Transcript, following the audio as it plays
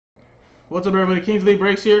What's up, everybody? Kingsley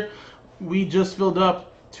Breaks here. We just filled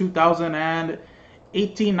up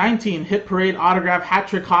 2018-19 Hit Parade Autograph Hat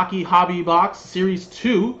Trick Hockey Hobby Box Series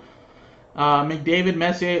 2. McDavid,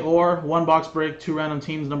 Messier, or one box break, 2 random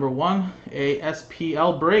teams, number 1. A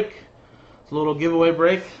SPL break. It's a little giveaway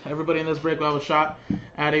break. Everybody in this break will have a shot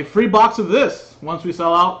at a free box of this. Once we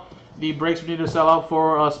sell out, the breaks we need to sell out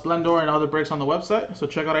for Splendor and other breaks on the website. So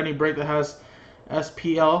check out any break that has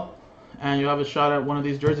SPL, and you'll have a shot at one of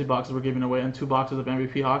these jersey boxes we're giving away and 2 boxes of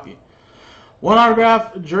MVP hockey. 1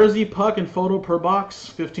 autograph, jersey, puck, and photo per box.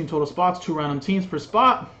 15 total spots, 2 random teams per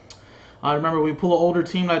spot. Remember, we pull an older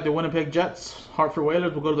team like the Winnipeg Jets, Hartford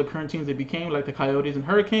Whalers. We'll go to the current teams they became, like the Coyotes and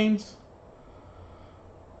Hurricanes,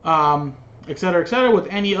 etc., etc. With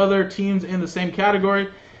any other teams in the same category,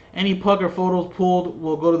 any puck or photos pulled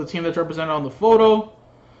will go to the team that's represented on the photo.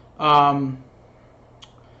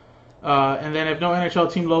 And then if no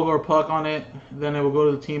NHL team logo or puck on it, then it will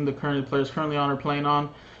go to the team the players currently on or playing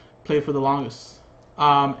on, played for the longest.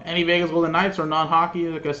 Any Vegas Golden Knights or non-hockey,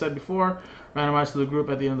 like I said before, randomized to the group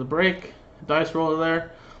at the end of the break. Dice roller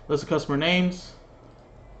there, list of customer names,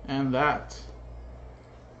 and that.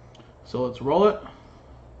 So let's roll it.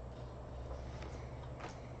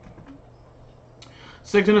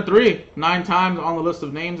 6 and a 3, 9 times on the list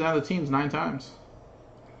of names and the teams, 9 times.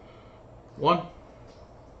 1,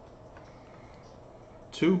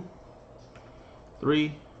 2,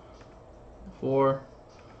 3, 4,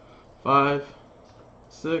 5,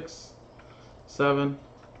 6, 7,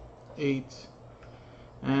 8,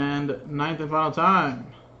 and 9th and final time.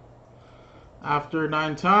 After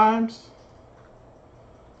 9 times,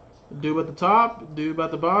 doob at the top, doob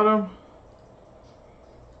at the bottom.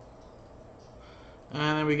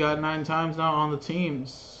 And then we got 9 times now on the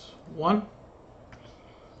teams. 1,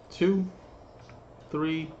 2,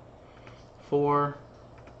 3, 4,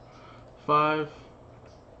 5,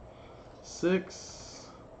 6,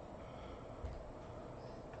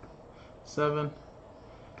 7,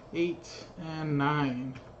 8, and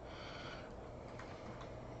 9.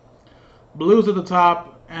 Blues at the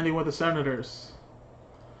top, ending with the Senators.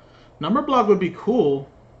 Number block would be cool.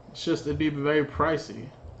 It's just it'd be very pricey.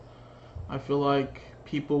 I feel like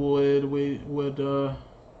people would want to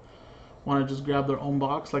just grab their own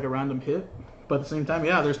box like a random hit. But at the same time,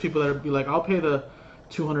 yeah, there's people that would be like, I'll pay the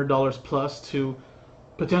 $200 plus to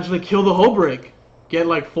potentially kill the whole break. Get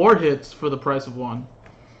like 4 hits for the price of 1.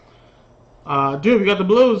 Dude, we got the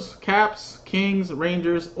Blues, Caps, Kings,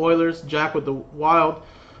 Rangers, Oilers, Jack with the Wild,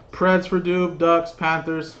 Preds for Doob, Ducks,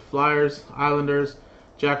 Panthers, Flyers, Islanders,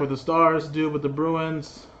 Jack with the Stars, Doob with the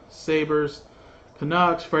Bruins, Sabres,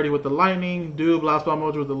 Canucks, Freddie with the Lightning, Doob, Last Ball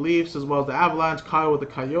Mojo with the Leafs, as well as the Avalanche, Kyle with the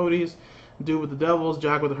Coyotes, Doob with the Devils,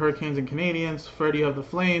 Jack with the Hurricanes and Canadians, Freddie of the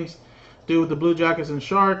Flames, Doob with the Blue Jackets and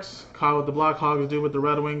Sharks, Kyle with the Blackhawks, Doob with the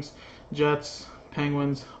Red Wings, Jets,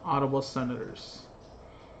 Penguins, Ottawa Senators.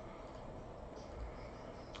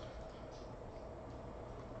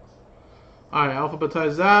 Alright,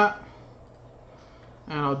 alphabetize that.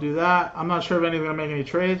 And I'll do that. I'm not sure if anyone's going to make any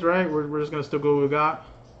trades, right? We're just going to still go what we got.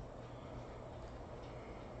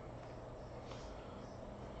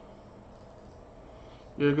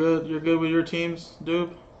 You're good? You're good with your teams,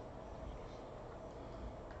 Doob?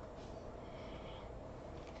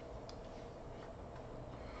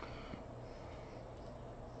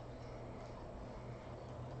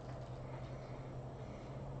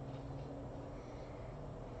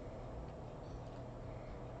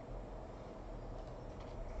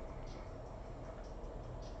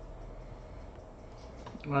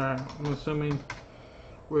 Alright, I'm assuming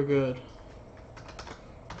we're good.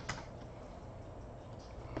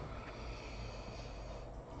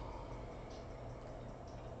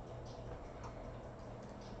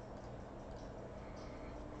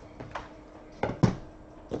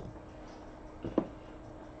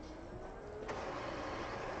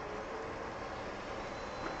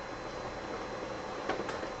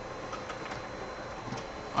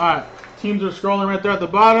 Alright, teams are scrolling right there at the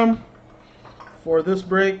bottom for this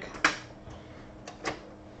break.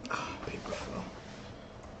 Oh, paper fell.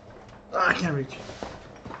 Oh, I can't reach.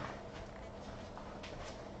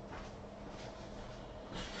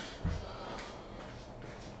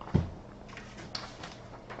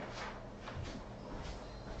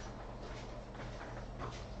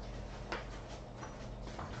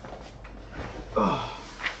 Oh.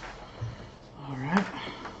 Alright.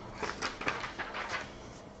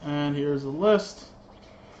 And here's the list.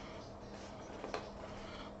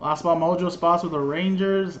 Last Ball Mojo spots with the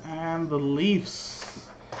Rangers and the Leafs.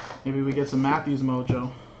 Maybe we get some Matthews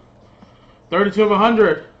Mojo. 32 of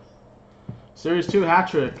 100. Series 2 hat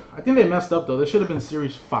trick. I think they messed up though. This should have been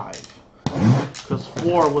Series 5. Because because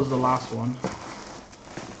 4 was the last one.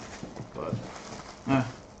 But,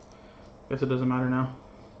 guess it doesn't matter now.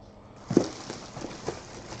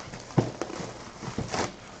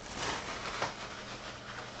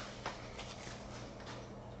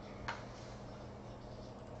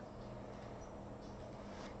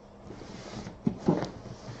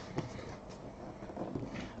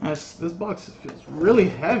 This box feels really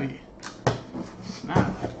heavy.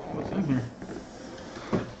 Snap. What's in here?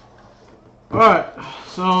 Alright,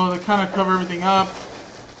 so to kind of cover everything up,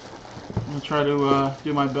 I'm going to try to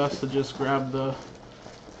do my best to just grab the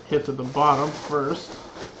hits at the bottom first.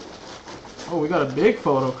 Oh, we got a big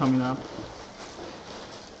photo coming up.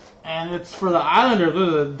 And it's for the Islanders. Look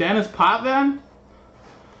at the Dennis Potvin.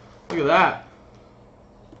 Look at that.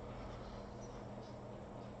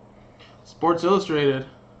 Sports Illustrated.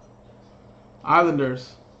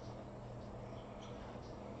 Islanders.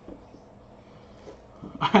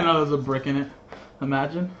 I know there's a brick in it.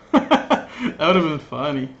 Imagine. That would have been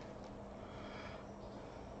funny.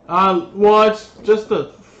 Well, it's just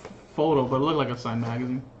a photo, but it looked like a signed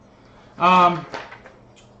magazine.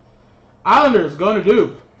 Islanders going to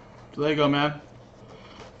Duke. So there you go, man.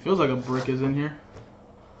 Feels like a brick is in here.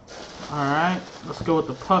 Alright, let's go with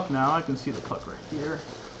the puck now. I can see the puck right here.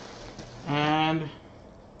 And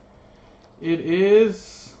it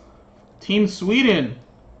is Team Sweden.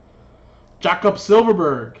 Jakob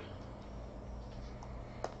Silfverberg.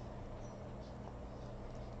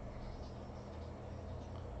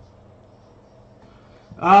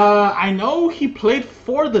 I know he played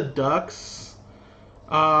for the Ducks.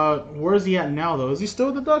 Where is he at now, though? Is he still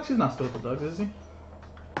with the Ducks? He's not still with the Ducks, is he?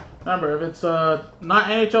 Remember, if it's not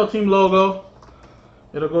NHL team logo,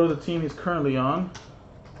 it'll go to the team he's currently on.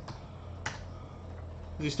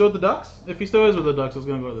 Is he still with the Ducks? If he still is with the Ducks, it's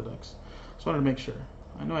going to go to the Ducks. Just wanted to make sure.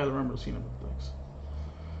 I know I remember seeing him with the Ducks.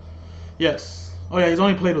 Yes. Oh, yeah, he's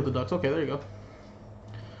only played with the Ducks. Okay, there you go.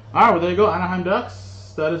 All right, well, there you go. Anaheim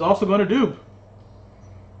Ducks. That is also going to Dube.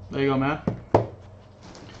 There you go, man.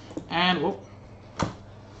 And, whoop.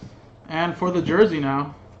 And for the jersey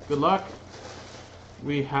now, good luck.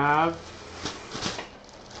 We have...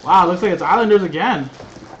 Wow, looks like it's Islanders again.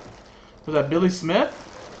 Was that Billy Smith?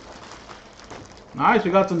 Nice,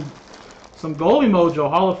 we got some goalie mojo,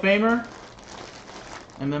 Hall of Famer.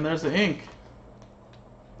 And then there's the ink.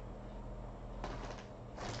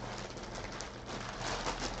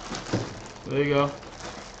 There you go.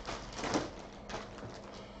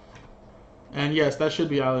 And yes, that should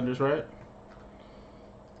be Islanders, right?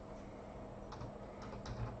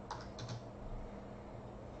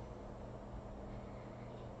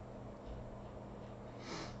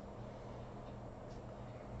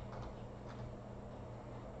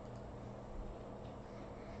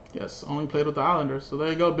 Yes, only played with the Islanders. So there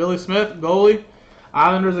you go. Billy Smith, goalie.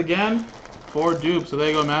 Islanders again for Dupe. So there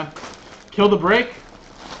you go, man. Kill the break.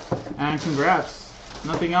 And congrats.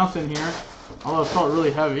 Nothing else in here. Although it felt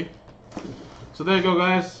really heavy. So there you go,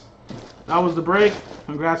 guys. That was the break.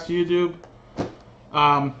 Congrats to you, Dupe.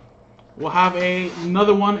 We'll have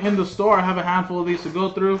another one in the store. I have a handful of these to go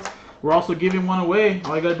through. We're also giving one away.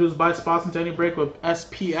 All you gotta do is buy spots into any break with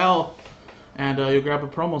SPL. And you'll grab a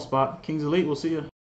promo spot. Kings Elite, we'll see you.